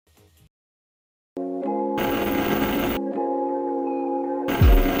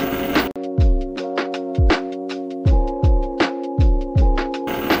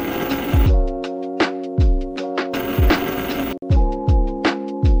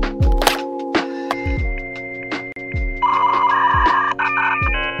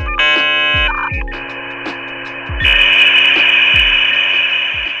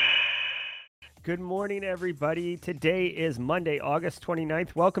Good morning, everybody. Today is Monday, August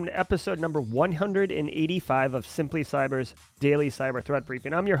 29th. Welcome to episode number 185 of Simply Cyber's Daily Cyber Threat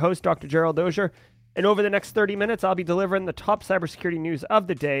Briefing. I'm your host, Dr. Gerald Dozier, and over the next 30 minutes, I'll be delivering the top cybersecurity news of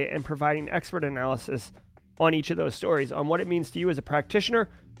the day and providing expert analysis on each of those stories on what it means to you as a practitioner,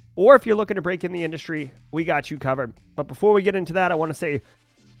 or if you're looking to break in the industry, we got you covered. But before we get into that, I want to say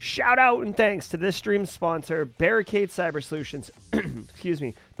shout out and thanks to this stream's sponsor, Barricade Cyber Solutions. Excuse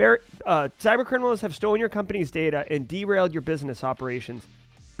me. Cyber criminals have stolen your company's data and derailed your business operations.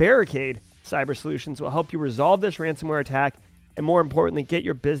 Barricade Cyber Solutions will help you resolve this ransomware attack and, more importantly, get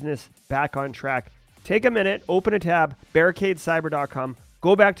your business back on track. Take a minute, open a tab, barricadecyber.com,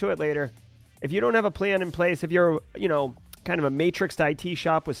 go back to it later. If you don't have a plan in place, if you're, kind of a matrixed IT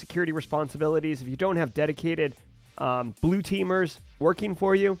shop with security responsibilities, if you don't have dedicated blue teamers working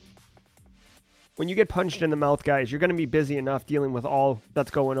for you, when you get punched in the mouth, guys, you're going to be busy enough dealing with all that's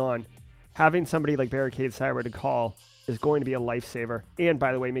going on. Having somebody like Barricade Cyber to call is going to be a lifesaver. And,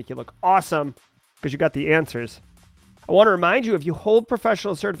 by the way, make you look awesome because you got the answers. I want to remind you, if you hold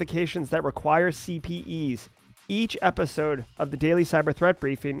professional certifications that require CPEs, each episode of the Daily Cyber Threat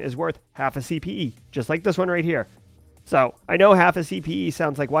Briefing is worth half a CPE, just like this one right here. So I know half a CPE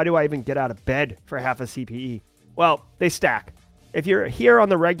sounds like, why do I even get out of bed for half a CPE? Well, they stack. If you're here on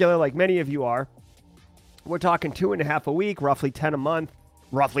the regular, like many of you are, we're talking 2.5 a week, roughly 10 a month,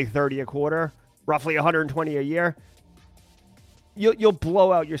 roughly 30 a quarter, roughly 120 a year. You'll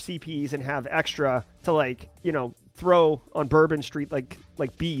blow out your CPEs and have extra to throw on Bourbon Street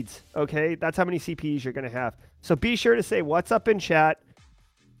like beads, okay? That's how many CPEs you're going to have. So be sure to say what's up in chat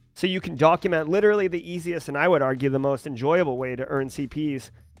so you can document literally the easiest and I would argue the most enjoyable way to earn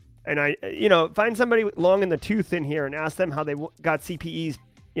CPEs. And find somebody long in the tooth in here and ask them how they got CPEs,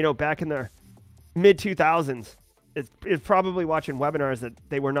 back in the mid 2000s. It's probably watching webinars that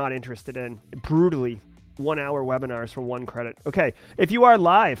they were not interested in. Brutally 1 hour webinars for 1 credit. Okay. If you are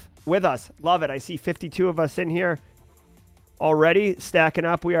live with us, love it. I see 52 of us in here already stacking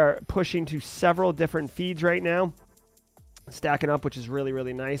up. We are pushing to several different feeds right now. Stacking up, which is really,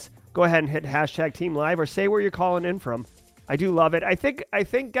 really nice. Go ahead and hit hashtag Team Live or say where you're calling in from. I do love it. I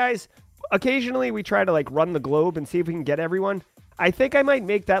think, guys, occasionally we try to run the globe and see if we can get everyone. I think I might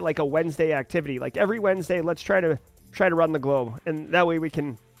make that like a Wednesday activity. Like every Wednesday, let's try to run the globe, and that way we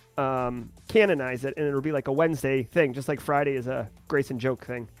can canonize it, and it'll be like a Wednesday thing, just like Friday is a Grace and Joke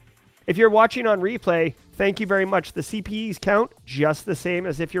thing. If you're watching on replay, thank you very much. The CPEs count just the same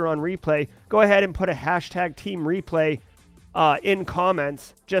as if you're on replay. Go ahead and put a hashtag Team Replay in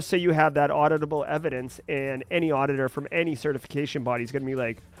comments, just so you have that auditable evidence, and any auditor from any certification body is going to be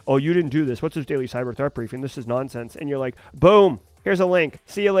like, oh, you didn't do this. What's this Daily Cyber Threat Briefing? This is nonsense. And you're like, boom, here's a link.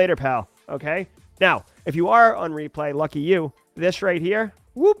 See you later, pal. Okay? Now, if you are on replay, lucky you, this right here,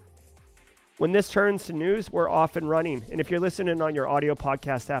 whoop, when this turns to news, we're off and running. And if you're listening on your audio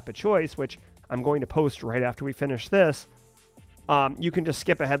podcast app of choice, which I'm going to post right after we finish this, you can just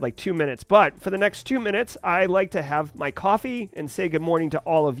skip ahead like 2 minutes. But for the next 2 minutes, I like to have my coffee and say good morning to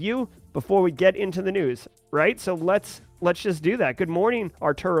all of you before we get into the news, right? So let's just do that. Good morning,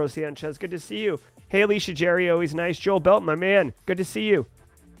 Arturo Sanchez. Good to see you. Hey, Alicia Jerry, always nice. Joel Belt, my man. Good to see you.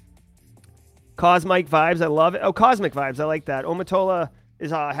 Cosmic Vibes, I love it. Oh, Cosmic Vibes, I like that. Omatola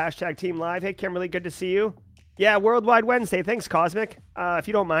is hashtag Team Live. Hey, Kimberly, good to see you. Yeah, Worldwide Wednesday. Thanks, Cosmic. If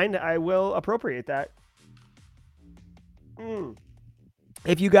you don't mind, I will appropriate that.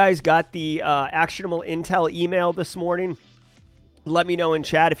 If you guys got the actionable intel email this morning, let me know in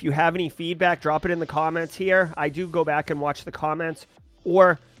chat. If you have any feedback, drop it in the comments here. I do go back and watch the comments,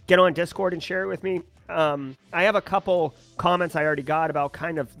 or get on Discord and share it with me. I have a couple comments I already got about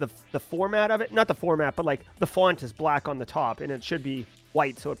kind of the format of it. Not the format, but like the font is black on the top and it should be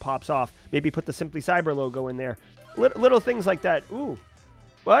white so it pops off. Maybe put the Simply Cyber logo in there. Little things like that. Ooh,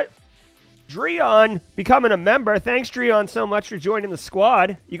 what? Dreon becoming a member. Thanks, Dreon, so much for joining the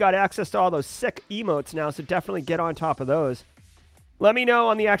squad. You got access to all those sick emotes now, so definitely get on top of those. Let me know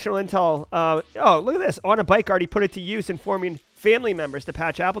on the actual intel. Oh, look at this. On a Bike already put it to use, informing family members to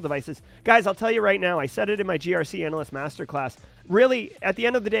patch Apple devices. Guys, I'll tell you right now, I said it in my GRC Analyst Masterclass. Really, at the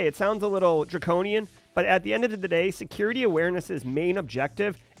end of the day, it sounds a little draconian, but at the end of the day, security awareness's main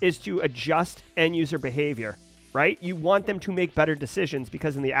objective is to adjust end-user behavior. Right? You want them to make better decisions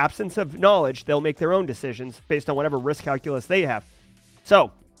because in the absence of knowledge, they'll make their own decisions based on whatever risk calculus they have.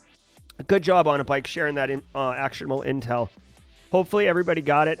 So, good job on a Bike sharing that actionable intel. Hopefully everybody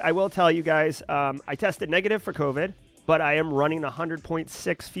got it. I will tell you guys, I tested negative for COVID, but I am running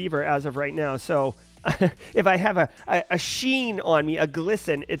 100.6 fever as of right now. So if I have a sheen on me, a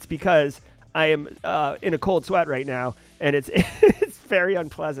glisten, it's because I am in a cold sweat right now, and it's it's very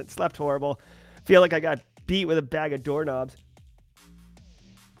unpleasant. Slept horrible. Feel like I got beat with a bag of doorknobs.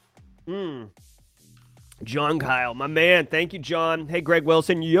 John Kyle, my man. Thank you, John. Hey, Greg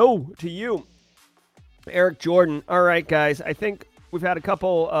Wilson. Yo, to you. Eric Jordan. All right, guys. I think we've had a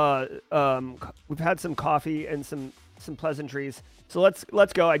couple. We've had some coffee and some pleasantries. So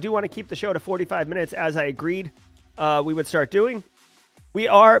let's go. I do want to keep the show to 45 minutes, as I agreed we would start doing. We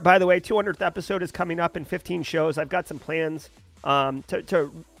are, by the way, 200th episode is coming up in 15 shows. I've got some plans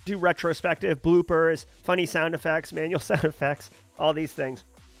to do retrospective, bloopers, funny sound effects, manual sound effects, all these things.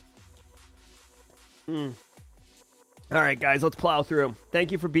 All right, guys, let's plow through.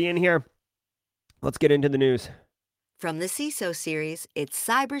 Thank you for being here. Let's get into the news. From the CISO series, it's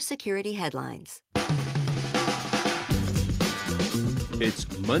Cybersecurity Headlines.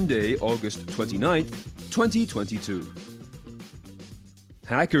 It's Monday, August 29th, 2022.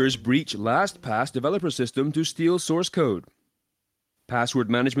 Hackers breach LastPass developer system to steal source code. Password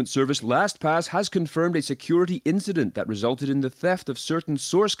management service LastPass has confirmed a security incident that resulted in the theft of certain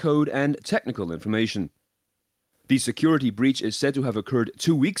source code and technical information. The security breach is said to have occurred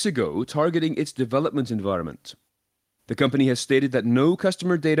 2 weeks ago, targeting its development environment. The company has stated that no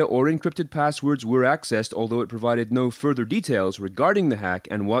customer data or encrypted passwords were accessed, although it provided no further details regarding the hack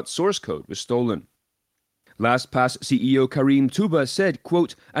and what source code was stolen. LastPass CEO Karim Touba said,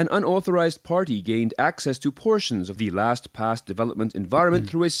 quote, "An unauthorized party gained access to portions of the LastPass development environment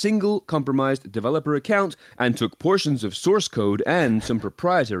through a single compromised developer account and took portions of source code and some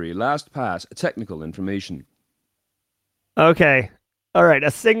proprietary LastPass technical information." Okay. All right.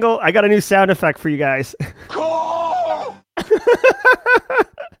 I got a new sound effect for you guys. Carl!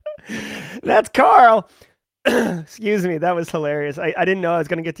 That's Carl. Excuse me. That was hilarious. I didn't know I was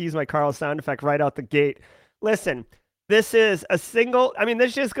going to get to use my Carl sound effect right out the gate. Listen, this is a single,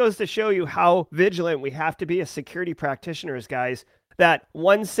 this just goes to show you how vigilant we have to be as security practitioners, guys, that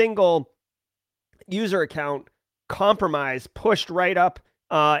one single user account compromised, pushed right up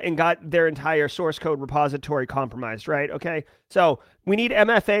and got their entire source code repository compromised, right? Okay, so we need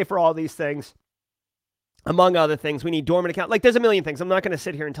MFA for all these things. Among other things, we need dormant account. Like, there's a million things. I'm not going to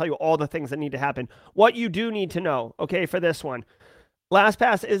sit here and tell you all the things that need to happen. What you do need to know, okay, for this one,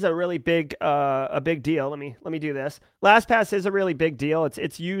 LastPass is a really big deal. Let me do this. LastPass is a really big deal.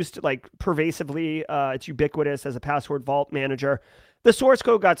 It's used like pervasively. It's ubiquitous as a password vault manager. The source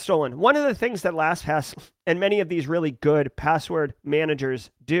code got stolen. One of the things that LastPass and many of these really good password managers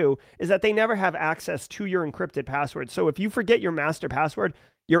do is that they never have access to your encrypted password. So if you forget your master password,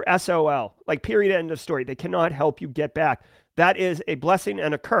 you're SOL, like period, end of story. They cannot help you get back. That is a blessing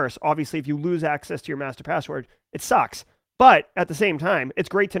and a curse. Obviously, if you lose access to your master password, it sucks. But at the same time, it's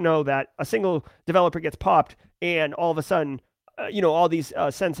great to know that a single developer gets popped and all of a sudden, all these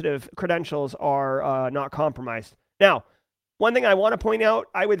sensitive credentials are not compromised. Now, one thing I want to point out,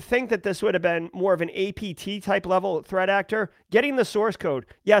 I would think that this would have been more of an APT type level threat actor. Getting the source code,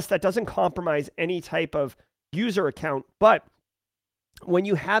 yes, that doesn't compromise any type of user account, but when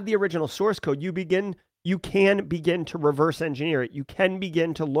you have the original source code, you can begin to reverse engineer it. You can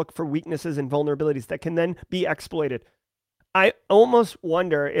begin to look for weaknesses and vulnerabilities that can then be exploited. I almost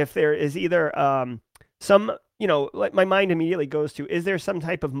wonder if there is either like my mind immediately goes to, is there some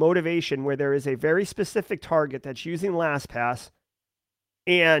type of motivation where there is a very specific target that's using LastPass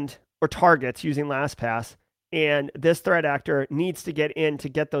or targets using LastPass, and this threat actor needs to get in to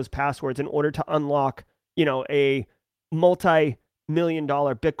get those passwords in order to unlock, a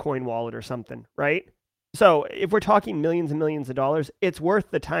multi-million-dollar Bitcoin wallet or something, right? So if we're talking millions and millions of dollars, it's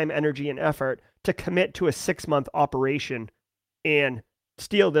worth the time, energy, and effort to commit to a 6-month operation and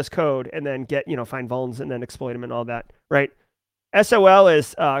steal this code and then get, find vulns and then exploit them and all that, right? SOL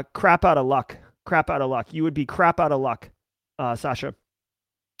is crap out of luck. Crap out of luck. You would be crap out of luck, Sasha.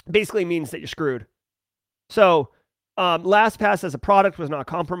 Basically means that you're screwed. So LastPass as a product was not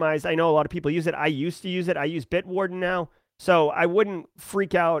compromised. I know a lot of people use it. I used to use it. I use Bitwarden now. So I wouldn't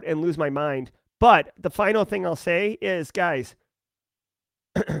freak out and lose my mind. But the final thing I'll say is, guys,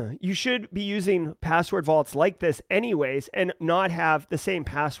 you should be using password vaults like this anyways and not have the same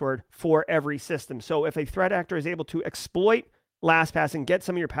password for every system. So if a threat actor is able to exploit LastPass and get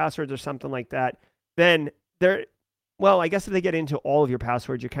some of your passwords or something like that, then I guess if they get into all of your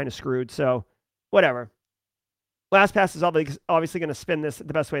passwords, you're kind of screwed. So whatever. LastPass is obviously going to spin this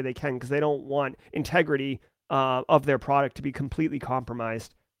the best way they can because they don't want integrity of their product to be completely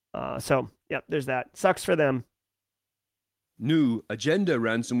compromised. There's that. Sucks for them. New Agenda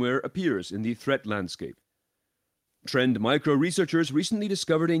ransomware appears in the threat landscape. Trend Micro researchers recently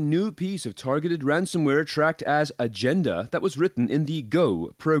discovered a new piece of targeted ransomware tracked as Agenda that was written in the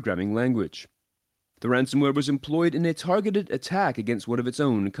Go programming language. The ransomware was employed in a targeted attack against one of its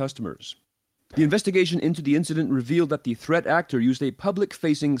own customers. The investigation into the incident revealed that the threat actor used a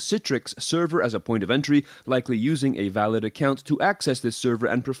public-facing Citrix server as a point of entry, likely using a valid account to access this server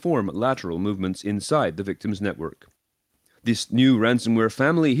and perform lateral movements inside the victim's network. This new ransomware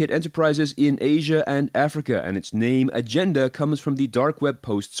family hit enterprises in Asia and Africa, and its name Agenda comes from the dark web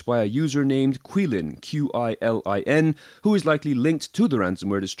posts by a user named Quilin, Quilin, who is likely linked to the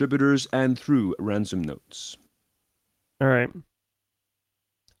ransomware distributors and through ransom notes. All right.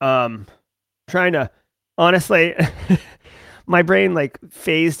 Trying to, honestly, my brain like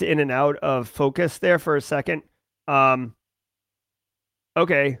phased in and out of focus there for a second.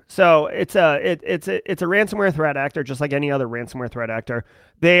 Okay, so it's a ransomware threat actor, just like any other ransomware threat actor.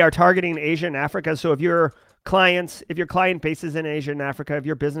 They are targeting Asia and Africa. So if your client base is in Asia and Africa, if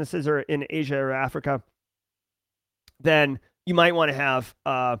your businesses are in Asia or Africa, then you might want to have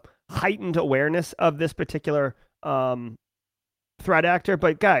heightened awareness of this particular threat actor.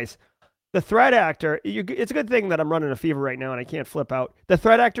 But guys, the threat actor, it's a good thing that I'm running a fever right now and I can't flip out. The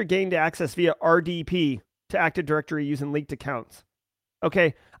threat actor gained access via RDP to Active Directory using leaked accounts.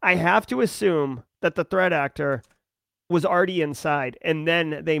 Okay, I have to assume that the threat actor was already inside and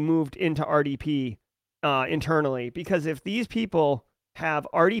then they moved into RDP internally, because if these people have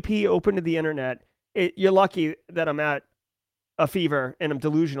RDP open to the internet, you're lucky that I'm at a fever and I'm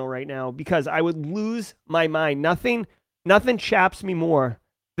delusional right now, because I would lose my mind. Nothing chaps me more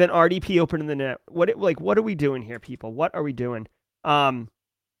than RDP open to the net. What are we doing here, people? What are we doing?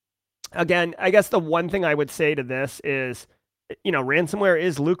 Again, I guess the one thing I would say to this is, ransomware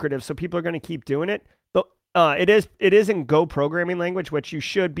is lucrative, so people are going to keep doing it. But it is in Go programming language, which you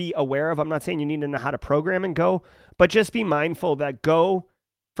should be aware of. I'm not saying you need to know how to program in Go, but just be mindful that Go,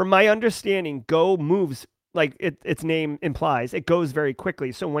 from my understanding, Go moves like its name implies. It goes very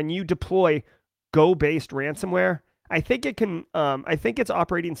quickly. So when you deploy Go-based ransomware, I think it can. I think it's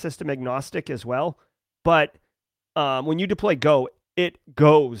operating system agnostic as well. But when you deploy Go, it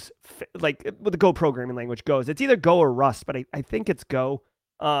goes like with the Go programming language goes. It's either Go or Rust, but I think it's Go.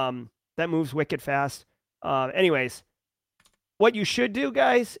 That moves wicked fast. Anyways, what you should do,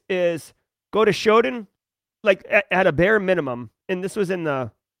 guys, is go to Shodan, like at a bare minimum. And this was in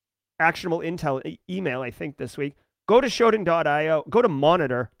the actionable intel email, I think, this week. Go to Shodan.io. Go to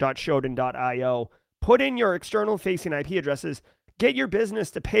monitor.shodan.io. Put in your external facing IP addresses. Get your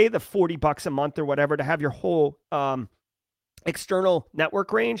business to pay the $40 a month or whatever to have your whole external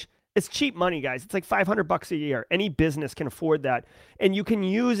network range. It's cheap money, guys. It's like $500 a year. Any business can afford that. And you can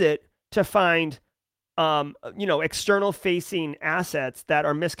use it to find, external facing assets that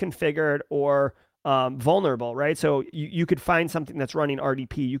are misconfigured or vulnerable, right? So you could find something that's running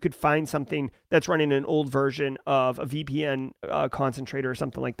RDP. You could find something that's running an old version of a VPN concentrator or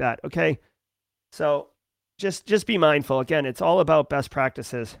something like that. Okay. So just be mindful. Again, it's all about best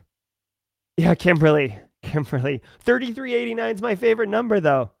practices. Yeah, Kimberly. 3389 is my favorite number,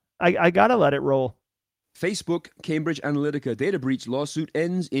 though. I gotta let it roll. Facebook Cambridge Analytica data breach lawsuit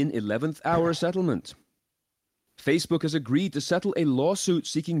ends in 11th hour settlement. Facebook has agreed to settle a lawsuit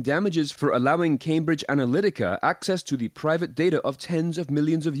seeking damages for allowing Cambridge Analytica access to the private data of tens of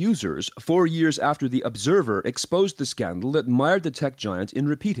millions of users 4 years after The Observer exposed the scandal that mired the tech giant in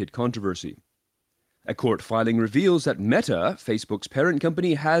repeated controversy. A court filing reveals that Meta, Facebook's parent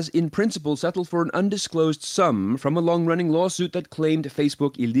company, has in principle settled for an undisclosed sum from a long-running lawsuit that claimed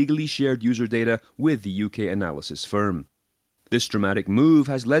Facebook illegally shared user data with the UK analysis firm. This dramatic move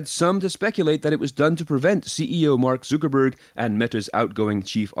has led some to speculate that it was done to prevent CEO Mark Zuckerberg and Meta's outgoing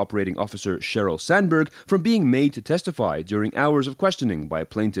Chief Operating Officer Sheryl Sandberg from being made to testify during hours of questioning by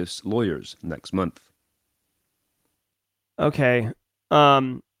plaintiffs' lawyers next month. Okay.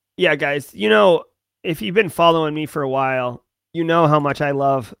 Yeah, guys, if you've been following me for a while, you know how much I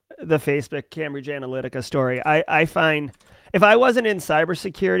love the Facebook Cambridge Analytica story. I find if I wasn't in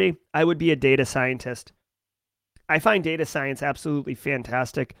cybersecurity, I would be a data scientist. I find data science absolutely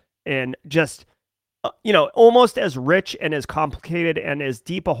fantastic and just, almost as rich and as complicated and as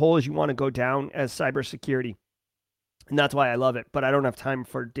deep a hole as you want to go down as cybersecurity. And that's why I love it. But I don't have time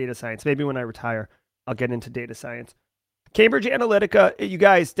for data science. Maybe when I retire, I'll get into data science. Cambridge Analytica, you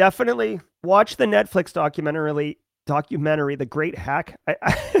guys definitely watch the Netflix documentary, The Great Hack.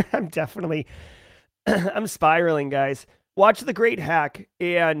 I'm definitely, I'm spiraling, guys. Watch The Great Hack,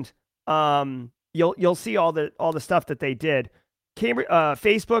 and you'll see all the stuff that they did.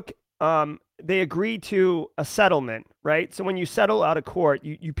 Facebook, they agreed to a settlement, right? So when you settle out of court,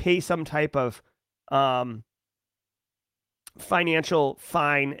 you pay some type of financial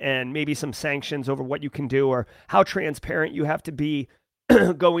fine and maybe some sanctions over what you can do or how transparent you have to be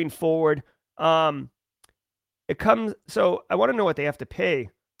going forward. So I want to know what they have to pay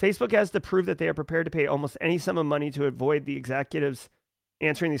Facebook has to prove that they are prepared to pay almost any sum of money to avoid the executives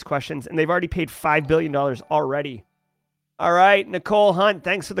answering these questions, and they've already paid $5 billion already. All right, Nicole Hunt,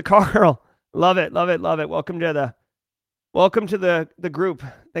 thanks for the Carl. Love it, love it, love it. Welcome to the group.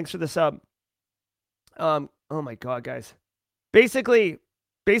 Thanks for the sub. Oh my God, guys. Basically,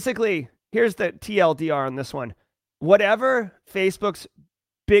 here's the TLDR on this one. Whatever Facebook's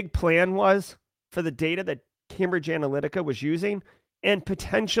big plan was for the data that Cambridge Analytica was using, and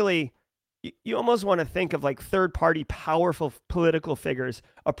potentially, you almost want to think of like third-party powerful political figures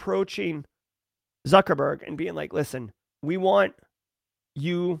approaching Zuckerberg and being like, listen, we want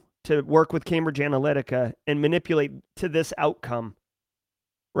you to work with Cambridge Analytica and manipulate to this outcome,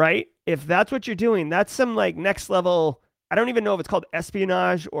 right? If that's what you're doing, that's some like next level, I don't even know if it's called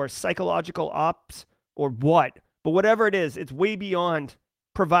espionage or psychological ops or what, but whatever it is, it's way beyond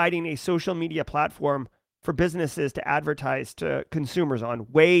providing a social media platform for businesses to advertise to consumers on,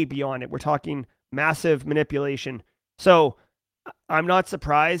 way beyond it. We're talking massive manipulation. So I'm not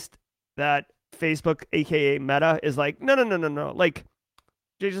surprised that Facebook, aka Meta, is like, no. Like,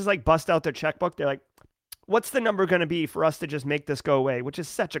 they just like bust out their checkbook. They're like, what's the number going to be for us to just make this go away? Which is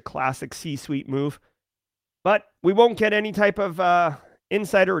such a classic C-suite move. But we won't get any type of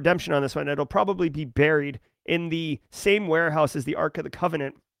insider redemption on this one. It'll probably be buried in the same warehouse as the Ark of the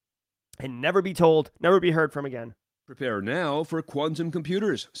Covenant and never be told, never be heard from again. Prepare now for quantum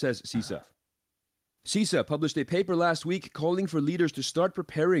computers, says CISA. CISA published a paper last week calling for leaders to start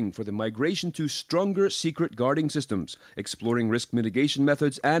preparing for the migration to stronger secret guarding systems, exploring risk mitigation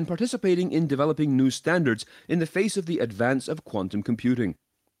methods, and participating in developing new standards in the face of the advance of quantum computing.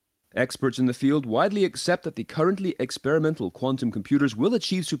 Experts in the field widely accept that the currently experimental quantum computers will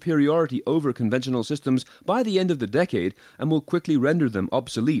achieve superiority over conventional systems by the end of the decade and will quickly render them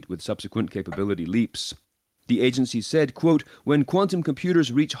obsolete with subsequent capability leaps. The agency said, quote, when quantum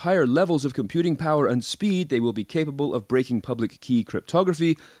computers reach higher levels of computing power and speed, they will be capable of breaking public key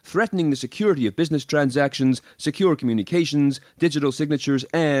cryptography, threatening the security of business transactions, secure communications, digital signatures,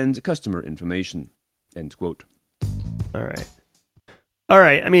 and customer information, end quote. All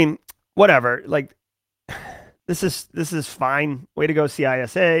right. I mean, whatever. Like, this is fine. Way to go,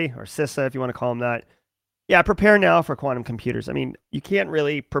 CISA or CISA, if you want to call them that. Yeah, prepare now for quantum computers. I mean, you can't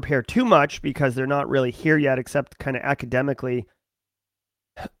really prepare too much because they're not really here yet, except kind of academically.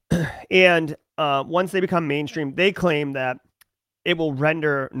 And once they become mainstream, they claim that it will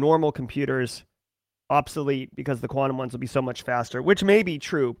render normal computers obsolete because the quantum ones will be so much faster, which may be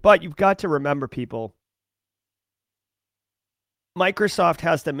true. But you've got to remember, people, Microsoft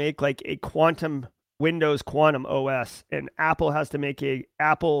has to make like a Windows Quantum OS, and Apple has to make a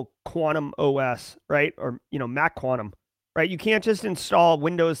Apple Quantum OS, right? Or, Mac Quantum, right? You can't just install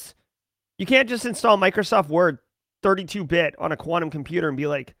Microsoft Word 32-bit on a quantum computer and be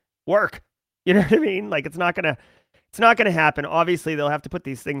like, work. You know what I mean? Like, it's not going to happen. Obviously, they'll have to put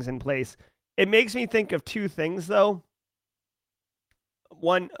these things in place. It makes me think of two things, though.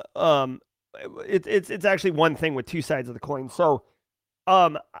 One, it's actually one thing with two sides of the coin. So,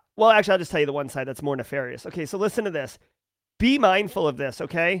 well, actually, I'll just tell you the one side that's more nefarious. Okay, so listen to this. Be mindful of this,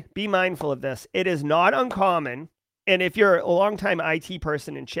 okay? Be mindful of this. It is not uncommon, and if you're a longtime IT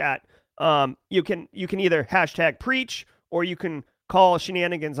person in chat, you can either hashtag preach or you can call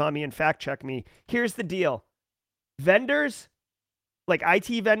shenanigans on me and fact check me. Here's the deal. Vendors, like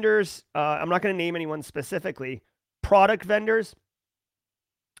IT vendors, I'm not going to name anyone specifically, product vendors,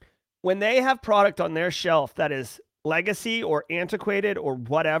 when they have product on their shelf that is legacy or antiquated or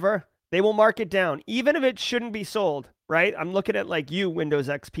whatever, they will mark it down, even if it shouldn't be sold, right? I'm looking at like Windows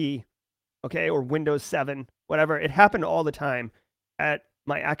XP, okay, or Windows 7, whatever. It happened all the time at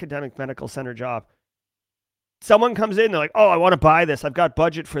my academic medical center job. Someone comes in, they're like, oh, I want to buy this. I've got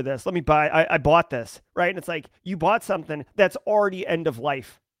budget for this. Let me buy, I bought this, right? And it's like, you bought something that's already end of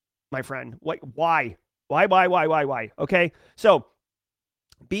life, my friend. Why? Okay, so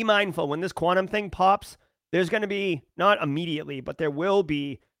be mindful when this quantum thing pops. There's going to be, not immediately, but there will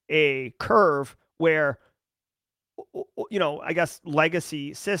be a curve where, I guess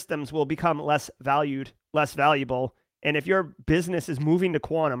legacy systems will become less valued, less valuable. And if your business is moving to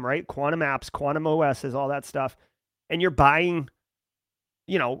quantum, right? Quantum apps, quantum OSs, all that stuff, and you're buying,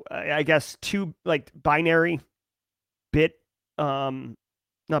 I guess binary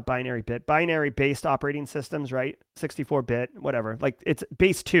based operating systems, right? 64-bit, whatever. Like it's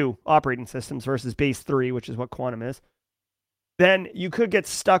base 2 operating systems versus base 3, which is what quantum is. Then you could get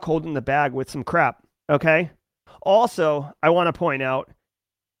stuck holding the bag with some crap, okay? Also, I want to point out,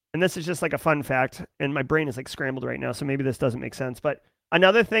 and this is just like a fun fact, and my brain is like scrambled right now, so maybe this doesn't make sense, but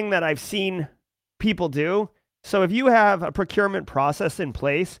another thing that I've seen people do So if you have a procurement process in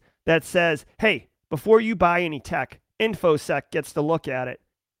place that says, hey, before you buy any tech, InfoSec gets to look at it.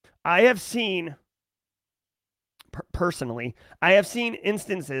 I have seen, personally, I have seen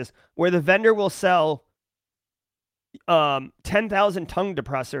instances where the vendor will sell 10,000 tongue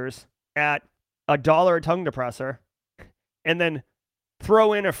depressors at $1 a tongue depressor and then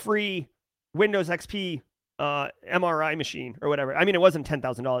throw in a free Windows XP MRI machine or whatever. I mean, it wasn't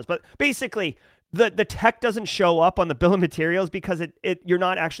 $10,000, but basically the tech doesn't show up on the bill of materials because you're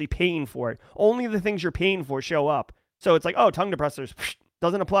not actually paying for it. Only the things you're paying for show up. So it's like, oh, tongue depressors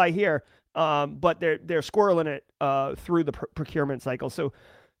doesn't apply here, but they're squirreling it through the procurement cycle. So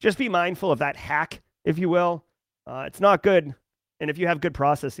just be mindful of that hack, if you will. It's not good. And if you have good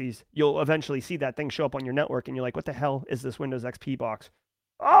processes, you'll eventually see that thing show up on your network and you're like, what the hell is this Windows XP box?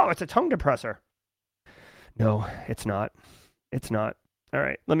 Oh, it's a tongue depressor. No, it's not. It's not. All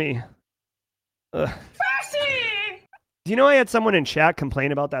right, let me... Do you know I had someone in chat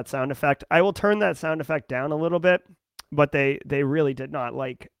complain about that sound effect? I will turn that sound effect down a little bit, but they really did not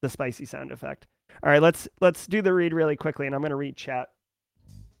like the spicy sound effect. All right, let's do the read really quickly, and I'm going to read chat.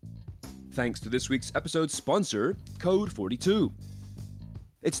 Thanks to this week's episode sponsor, Code 42.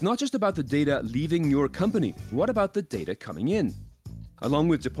 It's not just about the data leaving your company. What about the data coming in? Along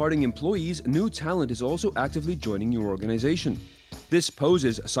with departing employees, new talent is also actively joining your organization. This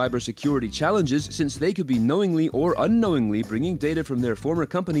poses cybersecurity challenges since they could be knowingly or unknowingly bringing data from their former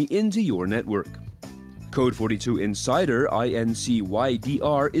company into your network. Code 42 Insider,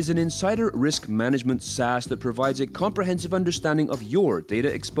 INCYDR, is an insider risk management SaaS that provides a comprehensive understanding of your data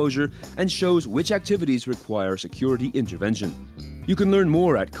exposure and shows which activities require security intervention. You can learn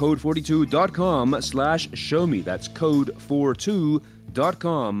more at code42.com/showme. That's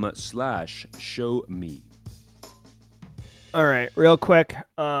code42.com/showme. All right, real quick.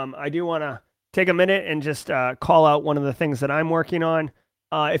 I do want to take a minute and just call out one of the things that I'm working on.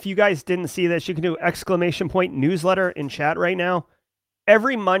 If you guys didn't see this, you can do !newsletter in chat right now.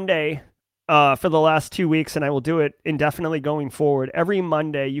 Every Monday for the last 2 weeks, and I will do it indefinitely going forward, every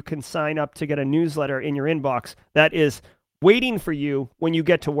Monday you can sign up to get a newsletter in your inbox that is waiting for you when you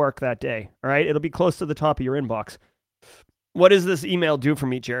get to work that day. All right, it'll be close to the top of your inbox. What does this email do for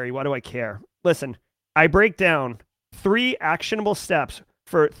me, Jerry? Why do I care? Listen, I break down 3 actionable steps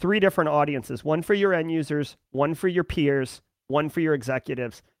for 3 different audiences, one for your end users, one for your peers, one for your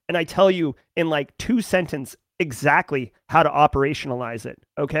executives. And I tell you in like 2 sentences exactly how to operationalize it.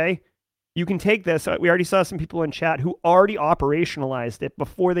 Okay. You can take this. We already saw some people in chat who already operationalized it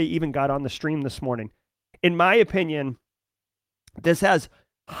before they even got on the stream this morning. In my opinion, this has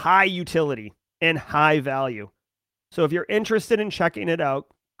high utility and high value. So if you're interested in checking it out,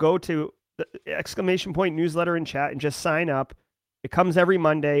 go to the !newsletter in chat and just sign up. It comes every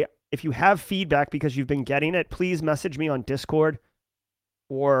Monday. If you have feedback because you've been getting it, please message me on Discord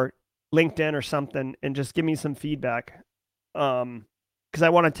or LinkedIn or something and just give me some feedback. Because I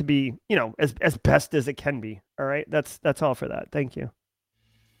want it to be, as best as it can be. All right. That's all for that. Thank you.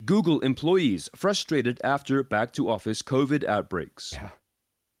 Google employees frustrated after back-to-office COVID outbreaks. Yeah.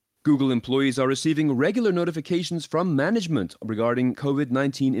 Google employees are receiving regular notifications from management regarding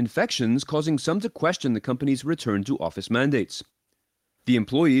COVID-19 infections, causing some to question the company's return-to-office mandates. The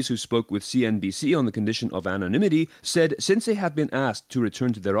employees who spoke with CNBC on the condition of anonymity said since they have been asked to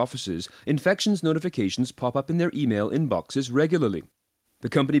return to their offices, infections notifications pop up in their email inboxes regularly. The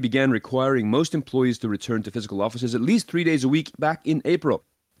company began requiring most employees to return to physical offices at least 3 days a week back in April.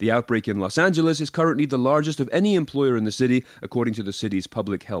 The outbreak in Los Angeles is currently the largest of any employer in the city, according to the city's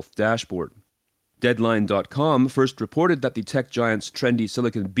public health dashboard. Deadline.com first reported that the tech giant's trendy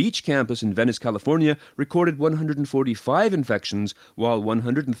Silicon Beach campus in Venice, California, recorded 145 infections, while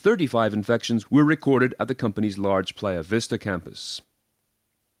 135 infections were recorded at the company's large Playa Vista campus.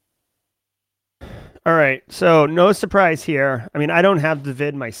 All right, so no surprise here. I mean, I don't have the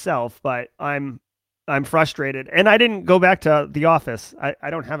vid myself, but I'm frustrated. And I didn't go back to the office. I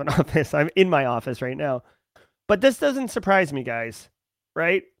don't have an office. I'm in my office right now. But this doesn't surprise me, guys.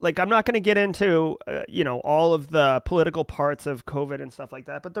 Right? Like, I'm not going to get into, all of the political parts of COVID and stuff like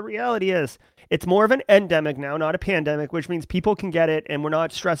that. But the reality is it's more of an endemic now, not a pandemic, which means people can get it and we're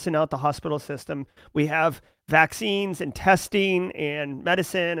not stressing out the hospital system. We have vaccines and testing and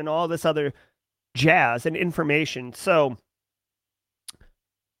medicine and all this other jazz and information. So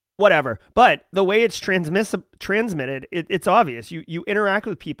whatever. But the way it's transmitted, it's obvious. You interact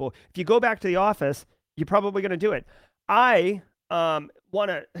with people. If you go back to the office, you're probably going to do it. I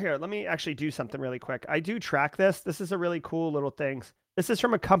let me actually do something really quick. I do track this. This is a really cool little thing. This is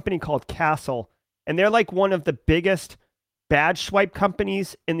from a company called Castle, and they're like one of the biggest badge swipe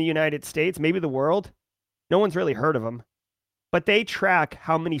companies in the United States, maybe the world. No one's really heard of them, but they track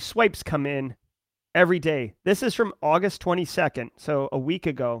how many swipes come in every day. This is from August 22nd, so a week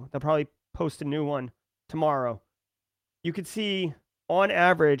ago. They'll probably post a new one tomorrow. You could see on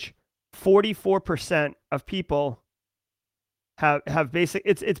average 44% of people have basic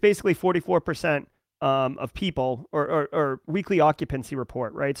it's basically 44% of people or weekly occupancy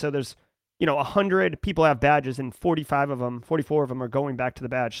report, right? So there's 100 people have badges and 44 of them are going back to the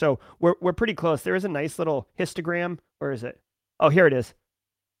badge. So we're pretty close. There is a nice little histogram. Where is it? Oh, here it is.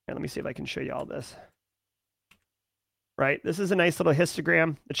 Here, let me see if I can show you all this. Right? This is a nice little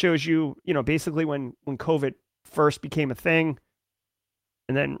histogram that shows you, basically when COVID first became a thing.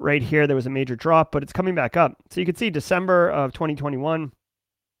 And then right here, there was a major drop, but it's coming back up. So you can see December of 2021,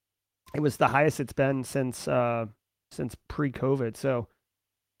 it was the highest it's been since pre-COVID. So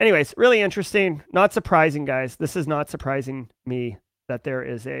anyways, really interesting. Not surprising, guys. This is not surprising me that there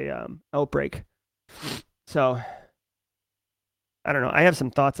is a outbreak. So I don't know. I have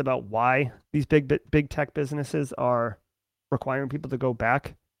some thoughts about why these big tech businesses are requiring people to go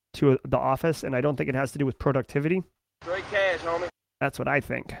back to the office, and I don't think it has to do with productivity. Straight cash, homie. That's what I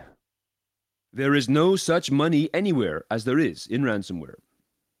think. There is no such money anywhere as there is in ransomware.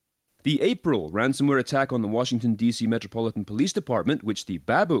 The April ransomware attack on the Washington, D.C. Metropolitan Police Department, which the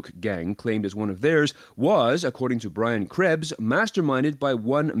Babook gang claimed as one of theirs, was, according to Brian Krebs, masterminded by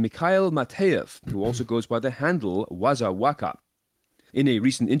one Mikhail Mateyev, who also goes by the handle Wazawaka. In a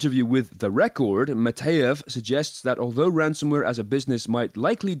recent interview with The Record, Mateyev suggests that although ransomware as a business might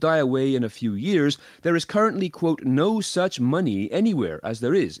likely die away in a few years, there is currently, quote, no such money anywhere as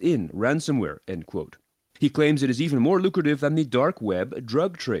there is in ransomware, end quote. He claims it is even more lucrative than the dark web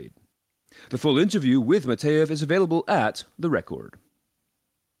drug trade. The full interview with Mateyev is available at The Record.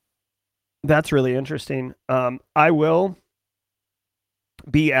 That's really interesting. I will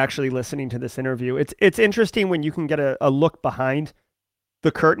be actually listening to this interview. It's interesting when you can get a look behind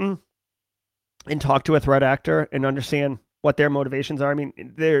the curtain and talk to a threat actor and understand what their motivations are. I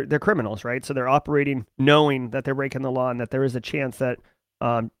mean, they're criminals, right? So they're operating knowing that they're breaking the law and that there is a chance that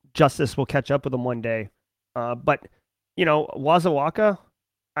justice will catch up with them one day. But Wazawaka,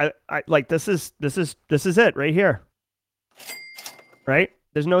 I like this is it right here. Right?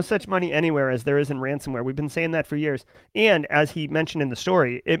 There's no such money anywhere as there is in ransomware. We've been saying that for years. And as he mentioned in the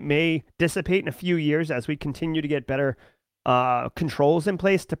story, it may dissipate in a few years as we continue to get better controls in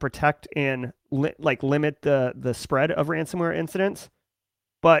place to protect and limit the spread of ransomware incidents.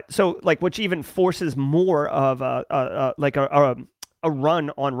 But so which even forces more of a run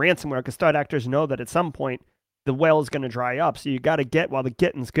on ransomware, because threat actors know that at some point the well is going to dry up. So you got to get while the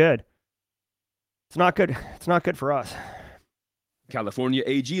getting's good. It's not good. It's not good for us. California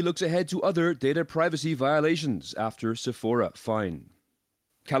AG looks ahead to other data privacy violations after Sephora fine.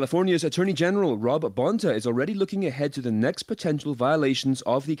 California's Attorney General Rob Bonta is already looking ahead to the next potential violations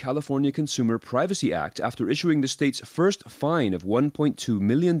of the California Consumer Privacy Act after issuing the state's first fine of $1.2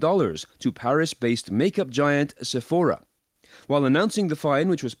 million to Paris-based makeup giant Sephora. While announcing the fine,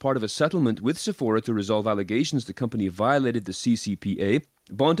 which was part of a settlement with Sephora to resolve allegations the company violated the CCPA,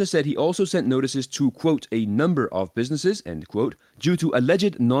 Bonta said he also sent notices to, quote, a number of businesses, end quote, due to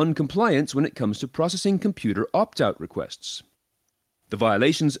alleged non-compliance when it comes to processing computer opt-out requests. The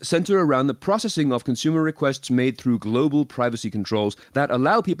violations center around the processing of consumer requests made through global privacy controls that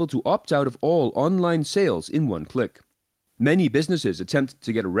allow people to opt out of all online sales in one click. Many businesses attempt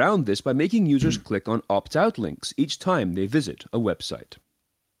to get around this by making users click on opt-out links each time they visit a website.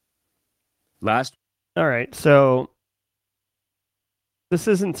 All right, so this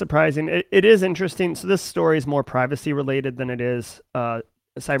isn't surprising. It is interesting. So this story is more privacy related than it is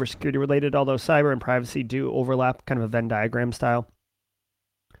cybersecurity related, although cyber and privacy do overlap, kind of a Venn diagram style.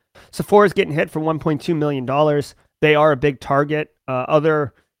 Sephora is getting hit for $1.2 million. They are a big target.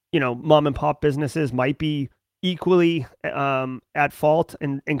 Other, mom and pop businesses might be equally at fault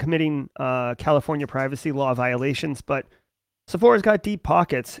in committing California privacy law violations, but Sephora's got deep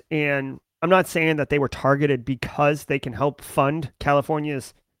pockets, and I'm not saying that they were targeted because they can help fund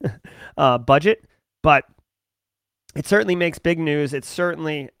California's budget, but it certainly makes big news. It's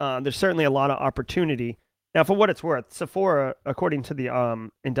certainly there's certainly a lot of opportunity. Now, for what it's worth, Sephora, according to the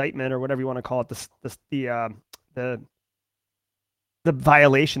indictment or whatever you want to call it, the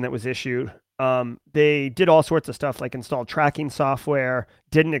violation that was issued, they did all sorts of stuff like installed tracking software,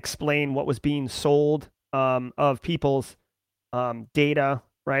 didn't explain what was being sold of people's data,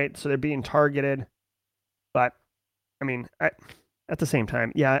 right? So they're being targeted. But I mean, at the same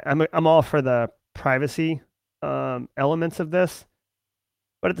time, yeah, I'm all for the privacy elements of this,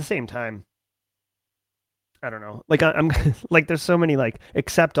 but at the same time, I don't know. Like I'm like there's so many like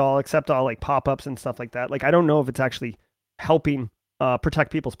accept all like pop-ups and stuff like that. Like I don't know if it's actually helping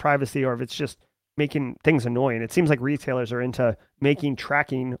protect people's privacy or if it's just making things annoying. It seems like retailers are into making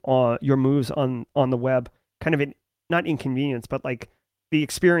tracking your moves on the web kind of not inconvenience, but like the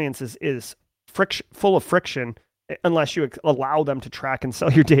experience is friction full of friction unless you allow them to track and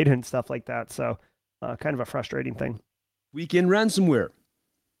sell your data and stuff like that. So kind of a frustrating thing. Week in ransomware.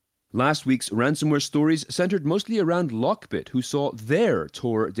 Last week's ransomware stories centered mostly around Lockbit, who saw their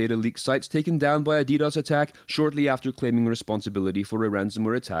Tor data leak sites taken down by a DDoS attack shortly after claiming responsibility for a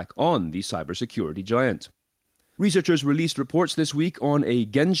ransomware attack on the cybersecurity giant. Researchers released reports this week on a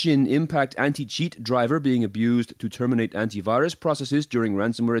Genshin Impact anti-cheat driver being abused to terminate antivirus processes during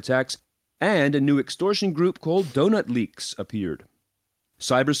ransomware attacks, and a new extortion group called Donut Leaks appeared.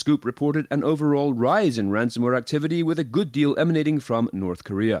 Cyberscoop reported an overall rise in ransomware activity, with a good deal emanating from North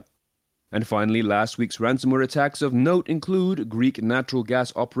Korea. And finally, last week's ransomware attacks of note include Greek natural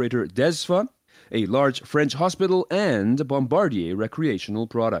gas operator Desfa, a large French hospital, and Bombardier Recreational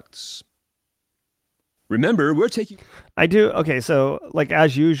Products. Remember, we're taking... I do. Okay, so like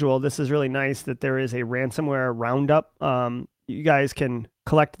as usual, this is really nice that there is a ransomware roundup. You guys can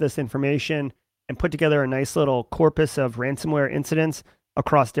collect this information and put together a nice little corpus of ransomware incidents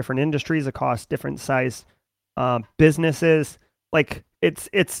across different industries, across different size businesses. Like it's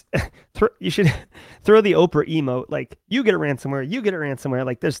you should throw the Oprah emote. Like you get a ransomware.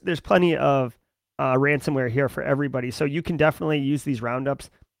 Like there's plenty of ransomware here for everybody. So you can definitely use these roundups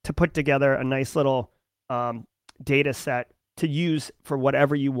to put together a nice little data set to use for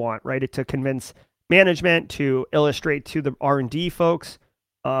whatever you want, right? To convince management, to illustrate to the R&D folks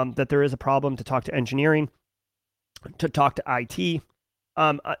that there is a problem, to talk to engineering, to talk to IT.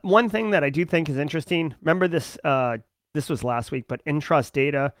 One thing that I do think is interesting, remember this was last week, but Intrust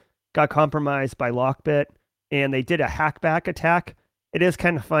Data got compromised by Lockbit, and they did a hackback attack. It is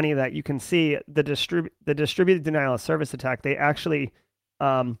kind of funny that you can see the distributed denial of service attack. They actually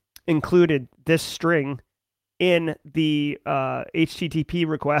included this string in the HTTP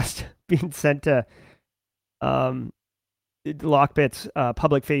request being sent to Lockbit's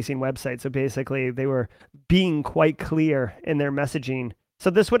public-facing website. So basically, they were being quite clear in their messaging. So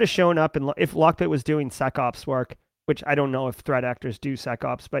this would have shown up if Lockbit was doing SecOps work, which I don't know if threat actors do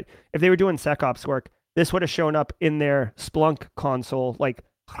SecOps, but if they were doing SecOps work, this would have shown up in their Splunk console, like,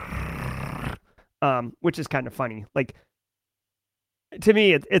 which is kind of funny. Like, to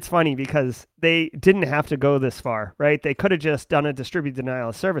me, it's funny because they didn't have to go this far, right? They could have just done a distributed denial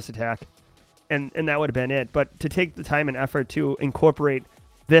of service attack, and that would have been it. But to take the time and effort to incorporate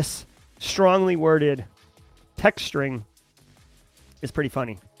this strongly worded text string is pretty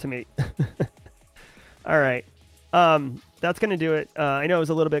funny to me. All right. That's going to do it. I know it was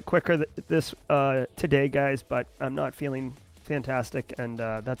a little bit quicker today, guys, but I'm not feeling fantastic, and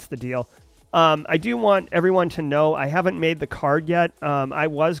that's the deal. I do want everyone to know I haven't made the card yet. I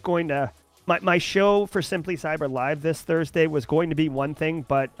was going to... My show for Simply Cyber Live this Thursday was going to be one thing,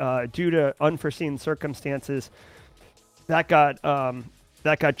 but due to unforeseen circumstances, that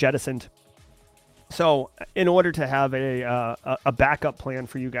got jettisoned. So in order to have a backup plan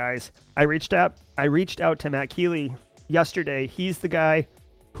for you guys, I reached out to Matt Keeley yesterday. He's the guy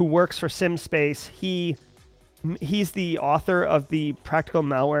who works for SimSpace. He's the author of the Practical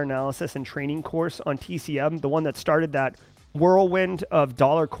Malware Analysis and Training course on TCM, the one that started that whirlwind of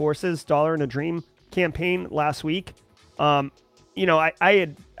dollar courses, $1 in a Dream campaign last week. I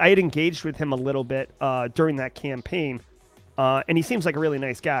had engaged with him a little bit during that campaign, and he seems like a really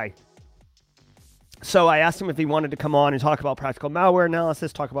nice guy. So I asked him if he wanted to come on and talk about practical malware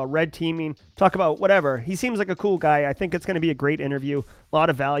analysis, talk about red teaming, talk about whatever. He seems like a cool guy. I think it's going to be a great interview, a lot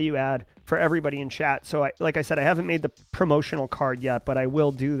of value add for everybody in chat. So like I said, I haven't made the promotional card yet, but I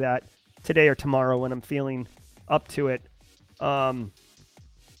will do that today or tomorrow when I'm feeling up to it.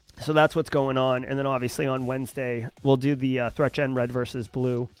 So that's what's going on. And then obviously on Wednesday, we'll do the ThreatGen Red versus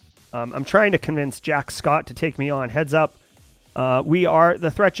Blue. I'm trying to convince Jack Scott to take me on. Heads up. The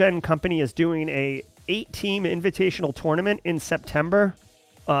ThreatGen company is doing a 8-team invitational tournament in September,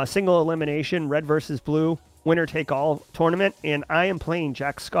 single elimination, red versus blue, winner take all tournament. And I am playing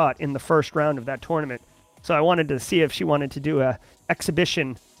Jack Scott in the first round of that tournament. So I wanted to see if she wanted to do a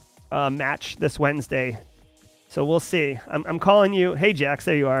exhibition match this Wednesday. So we'll see. I'm calling you. Hey, Jax,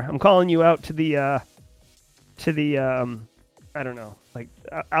 there you are. I'm calling you out to the I don't know, like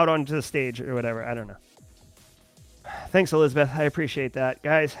out onto the stage or whatever. I don't know. Thanks, Elizabeth. I appreciate that,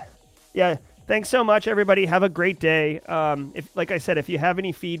 guys. Yeah, thanks so much, everybody. Have a great day. Like I said, if you have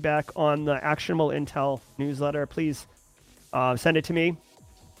any feedback on the Actionable Intel newsletter, please send it to me.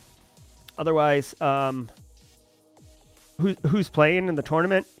 Otherwise, who's playing in the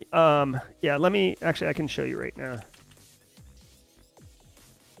tournament. Yeah, I can show you right now.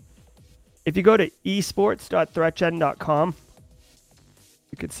 If you go to esports.threatgen.com,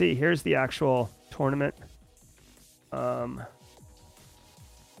 you can see here's the actual tournament. I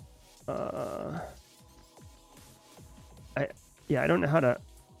don't know how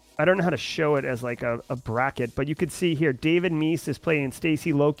to show it as like a bracket, but you could see here David Meese is playing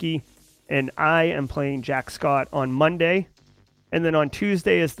Stacy Loki, and I am playing Jack Scott on Monday, and then on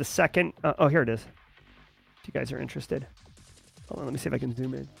Tuesday is the second. Oh, here it is. If you guys are interested, hold on, let me see if I can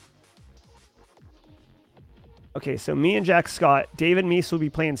zoom in. Okay, so me and Jack Scott, David Meese will be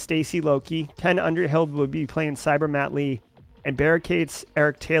playing Stacy Loki, Ken Underhill will be playing Cyber Matt Lee, and Barricades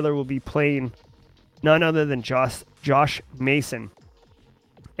Eric Taylor will be playing none other than Josh Mason.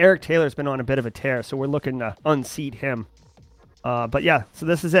 Eric Taylor's been on a bit of a tear, so we're looking to unseat him. But yeah, so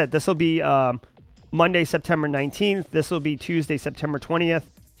this is it. This will be Monday, September 19th. This will be Tuesday, September 20th.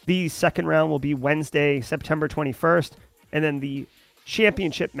 The second round will be Wednesday, September 21st. And then the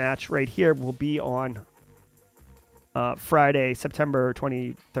championship match right here will be on Friday, September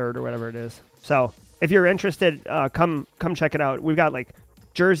 23rd or whatever it is. So if you're interested, come check it out. We've got like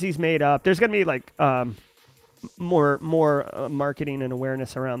jerseys made up. There's going to be like more marketing and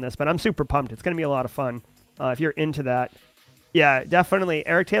awareness around this, but I'm super pumped. It's going to be a lot of fun if you're into that. Yeah, definitely.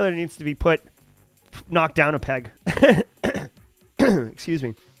 Eric Taylor needs to be knocked down a peg. Excuse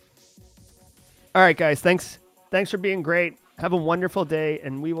me. All right, guys. Thanks for being great. Have a wonderful day,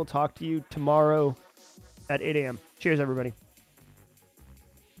 and we will talk to you tomorrow at 8 a.m. Cheers, everybody.